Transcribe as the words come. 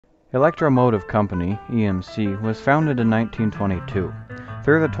Electromotive Company, EMC, was founded in 1922.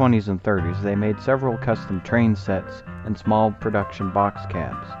 Through the 20s and 30s, they made several custom train sets and small production box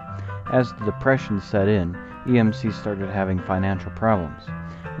cabs. As the Depression set in, EMC started having financial problems.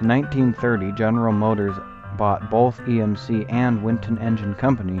 In 1930, General Motors bought both EMC and Winton Engine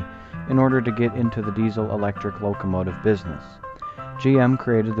Company in order to get into the diesel-electric locomotive business. GM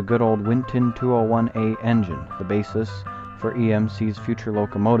created the good old Winton 201A engine, the basis for EMC's future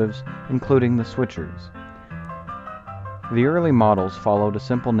locomotives, including the switchers. The early models followed a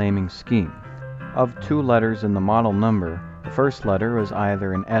simple naming scheme. Of 2 letters in the model number, the first letter was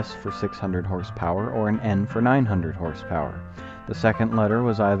either an S for 600 horsepower or an N for 900 horsepower. The second letter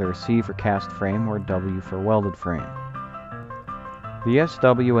was either a C for cast frame or W for welded frame. The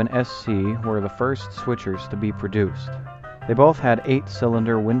SW and SC were the first switchers to be produced. They both had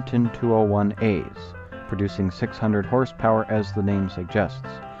 8-cylinder Winton 201As, producing 600 horsepower as the name suggests.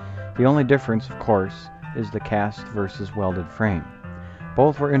 The only difference, of course, is the cast versus welded frame.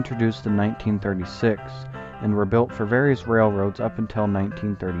 Both were introduced in 1936 and were built for various railroads up until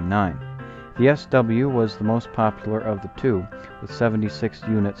 1939. The SW was the most popular of the two, with 76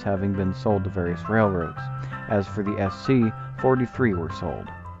 units having been sold to various railroads. As for the SC, 43 were sold.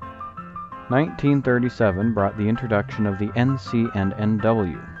 1937 brought the introduction of the NC and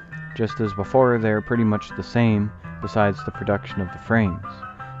NW. Just as before, they are pretty much the same, besides the production of the frames.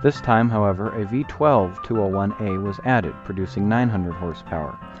 This time, however, a V12 201A was added, producing 900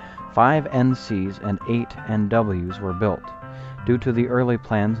 horsepower. 5 NCs and 8 NWs were built. Due to the early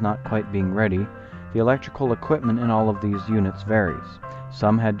plans not quite being ready, the electrical equipment in all of these units varies.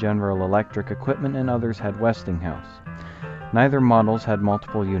 Some had General Electric equipment and others had Westinghouse. Neither models had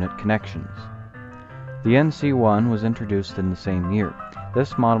multiple unit connections. The NC1 was introduced in the same year.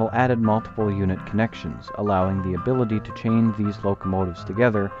 This model added multiple unit connections, allowing the ability to chain these locomotives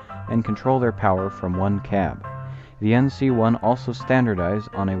together and control their power from one cab. The NC1 also standardized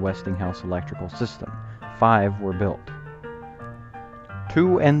on a Westinghouse electrical system. 5 were built.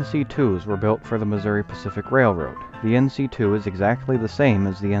 2 NC2s were built for the Missouri Pacific Railroad. The NC2 is exactly the same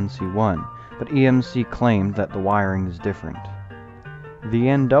as the NC1, but EMC claimed that the wiring is different. The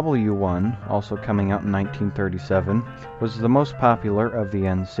NW1, also coming out in 1937, was the most popular of the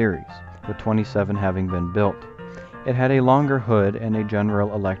N series, with 27 having been built. It had a longer hood and a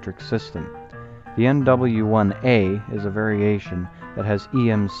General Electric system. The NW1A is a variation that has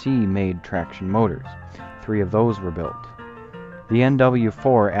EMC-made traction motors. 3 of those were built. The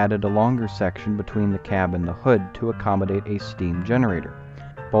NW4 added a longer section between the cab and the hood to accommodate a steam generator.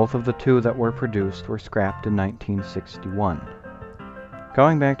 Both of the 2 that were produced were scrapped in 1961.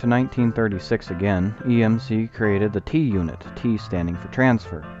 Going back to 1936 again, EMC created the T unit, T standing for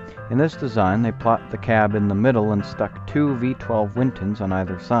transfer. In this design, they plot the cab in the middle and stuck 2 V12 Wintons on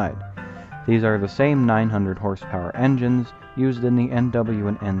either side. These are the same 900 horsepower engines used in the NW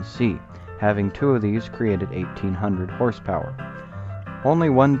and NC. Having 2 of these created 1800 horsepower. Only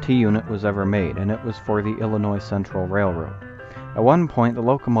 1 T unit was ever made, and it was for the Illinois Central Railroad. At one point, the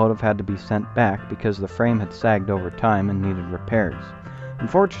locomotive had to be sent back because the frame had sagged over time and needed repairs.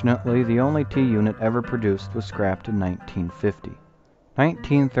 Unfortunately, the only T unit ever produced was scrapped in 1950.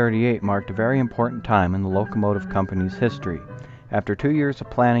 1938 marked a very important time in the locomotive company's history. After 2 years of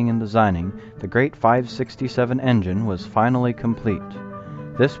planning and designing, the great 567 engine was finally complete.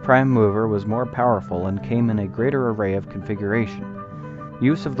 This prime mover was more powerful and came in a greater array of configuration.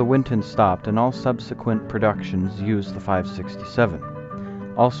 Use of the Winton stopped and all subsequent productions used the 567.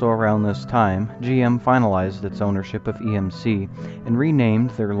 Also around this time, GM finalized its ownership of EMC and renamed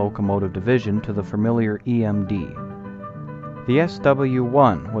their locomotive division to the familiar EMD. The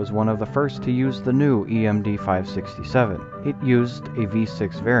SW1 was one of the first to use the new EMD 567. It used a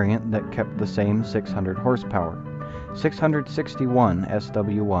V6 variant that kept the same 600 horsepower. 661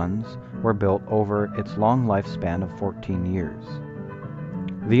 SW1s were built over its long lifespan of 14 years.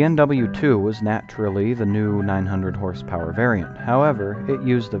 The NW2 was naturally the new 900 horsepower variant. However, it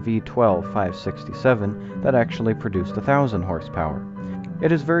used a V12 567 that actually produced 1000 horsepower.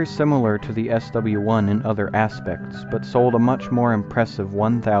 It is very similar to the SW1 in other aspects, but sold a much more impressive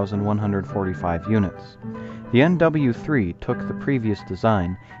 1,145 units. The NW3 took the previous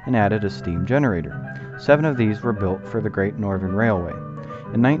design and added a steam generator. 7 of these were built for the Great Northern Railway.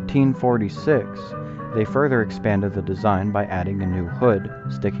 In 1946, they further expanded the design by adding a new hood,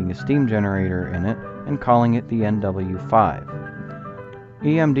 sticking a steam generator in it, and calling it the NW5.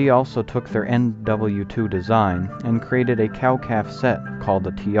 EMD also took their NW2 design and created a cow-calf set called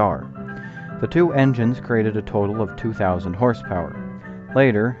the TR. The 2 engines created a total of 2,000 horsepower.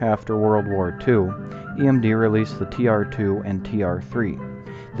 Later, after World War II, EMD released the TR2 and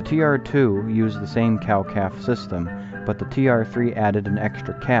TR3. The TR2 used the same cow-calf system, but the TR3 added an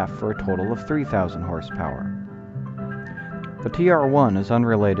extra calf for a total of 3,000 horsepower. The TR1 is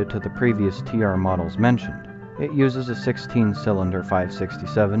unrelated to the previous TR models mentioned. It uses a 16-cylinder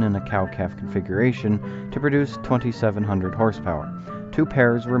 567 in a cow-calf configuration to produce 2,700 horsepower. 2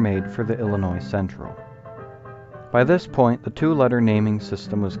 pairs were made for the Illinois Central. By this point, the two-letter naming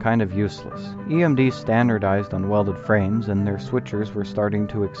system was kind of useless. EMD standardized on welded frames, and their switchers were starting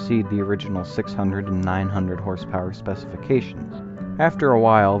to exceed the original 600 and 900 horsepower specifications. After a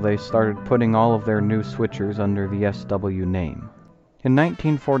while, they started putting all of their new switchers under the SW name. In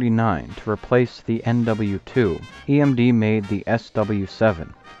 1949, to replace the NW2, EMD made the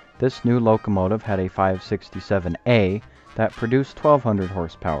SW7. This new locomotive had a 567A that produced 1,200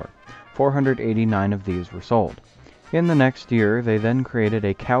 horsepower. 489 of these were sold. In the next year, they then created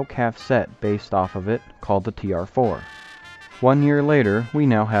a cow-calf set based off of it called the TR4. 1 year later, we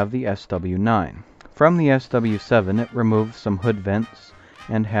now have the SW9. From the SW7, it removed some hood vents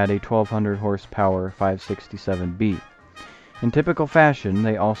and had a 1,200 horsepower 567B. In typical fashion,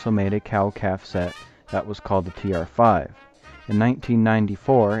 they also made a cow-calf set that was called the TR5. In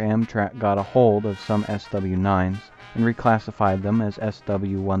 1994, Amtrak got a hold of some SW9s and reclassified them as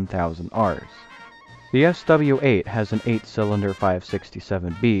SW1000Rs. The SW8 has an 8-cylinder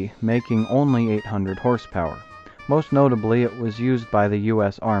 567B, making only 800 horsepower. Most notably, it was used by the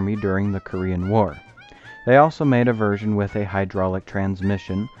U.S. Army during the Korean War. They also made a version with a hydraulic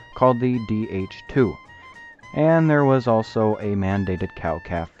transmission called the DH2, and there was also a mandated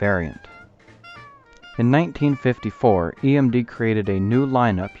cow-calf variant. In 1954, EMD created a new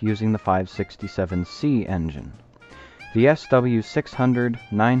lineup using the 567C engine, the SW600,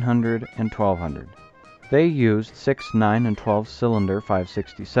 900, and 1200. They used 6, 9, and 12-cylinder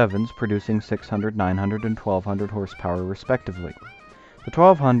 567s, producing 600, 900, and 1200 horsepower respectively. The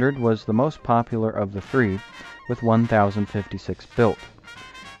 1200 was the most popular of the three, with 1,056 built.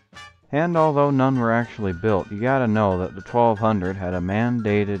 And although none were actually built, you gotta know that the 1200 had a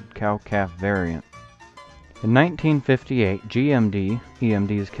mandated cow-calf variant. In 1958, GMD,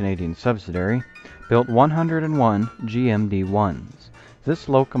 EMD's Canadian subsidiary, built 101 GMD-1s. This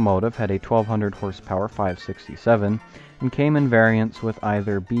locomotive had a 1,200 horsepower 567 and came in variants with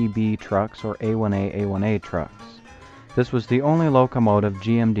either BB trucks or A1A A1A trucks. This was the only locomotive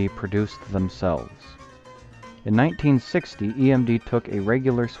GMD produced themselves. In 1960, EMD took a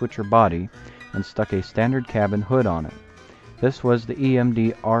regular switcher body and stuck a standard cabin hood on it. This was the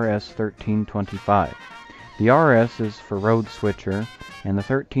EMD RS1325. The RS is for road switcher, and the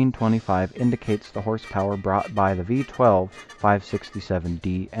 1325 indicates the horsepower brought by the V12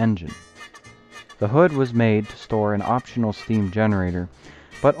 567D engine. The hood was made to store an optional steam generator,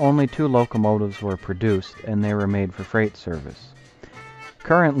 but only 2 locomotives were produced, and they were made for freight service.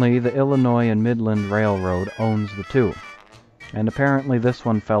 Currently, the Illinois and Midland Railroad owns the 2, and apparently this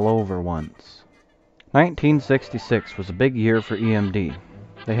one fell over once. 1966 was a big year for EMD.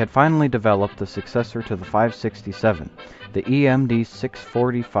 They had finally developed the successor to the 567, the EMD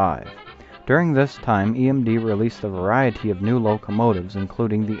 645. During this time, EMD released a variety of new locomotives,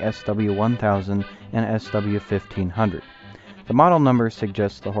 including the SW1000 and SW1500. The model number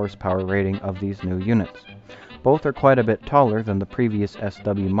suggests the horsepower rating of these new units. Both are quite a bit taller than the previous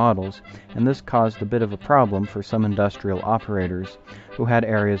SW models, and this caused a bit of a problem for some industrial operators who had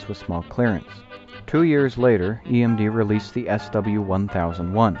areas with small clearance. 2 years later, EMD released the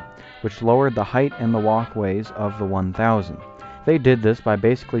SW1001, which lowered the height and the walkways of the 1000. They did this by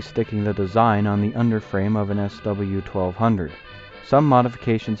basically sticking the design on the underframe of an SW1200. Some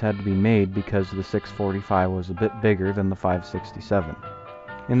modifications had to be made because the 645 was a bit bigger than the 567.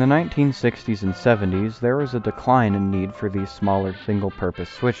 In the 1960s and 70s, there was a decline in need for these smaller single-purpose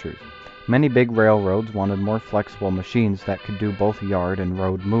switchers. Many big railroads wanted more flexible machines that could do both yard and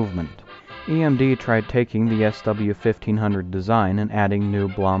road movement. EMD tried taking the SW1500 design and adding new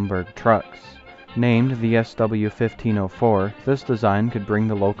Blomberg trucks. Named the SW1504, this design could bring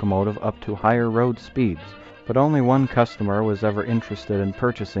the locomotive up to higher road speeds, but only one customer was ever interested in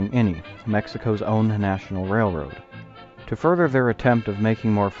purchasing any, Mexico's own National Railroad. To further their attempt of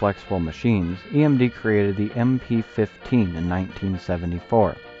making more flexible machines, EMD created the MP15 in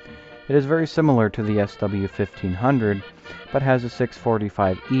 1974. It is very similar to the SW1500, but has a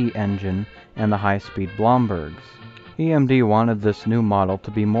 645E engine and the high-speed Blombergs. EMD wanted this new model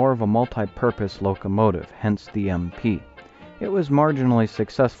to be more of a multi-purpose locomotive, hence the MP. It was marginally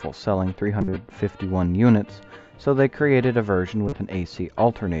successful, selling 351 units, so they created a version with an AC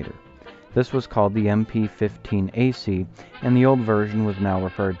alternator. This was called the MP15AC, and the old version was now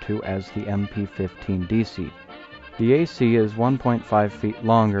referred to as the MP15DC. The AC is 1.5 feet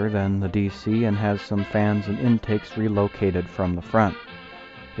longer than the DC and has some fans and intakes relocated from the front.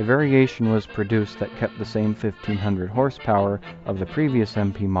 A variation was produced that kept the same 1500 horsepower of the previous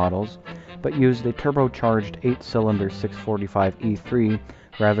MP models, but used a turbocharged 8-cylinder 645E3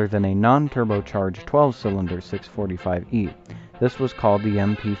 rather than a non-turbocharged 12-cylinder 645E. This was called the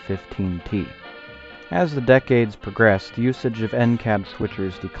MP15T. As the decades progressed, usage of end-cab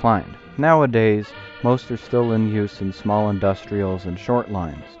switchers declined. Nowadays, most are still in use in small industrials and short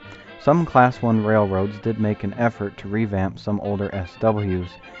lines. Some Class 1 railroads did make an effort to revamp some older SWs,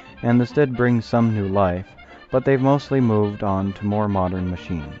 and this did bring some new life, but they've mostly moved on to more modern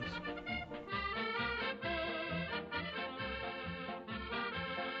machines.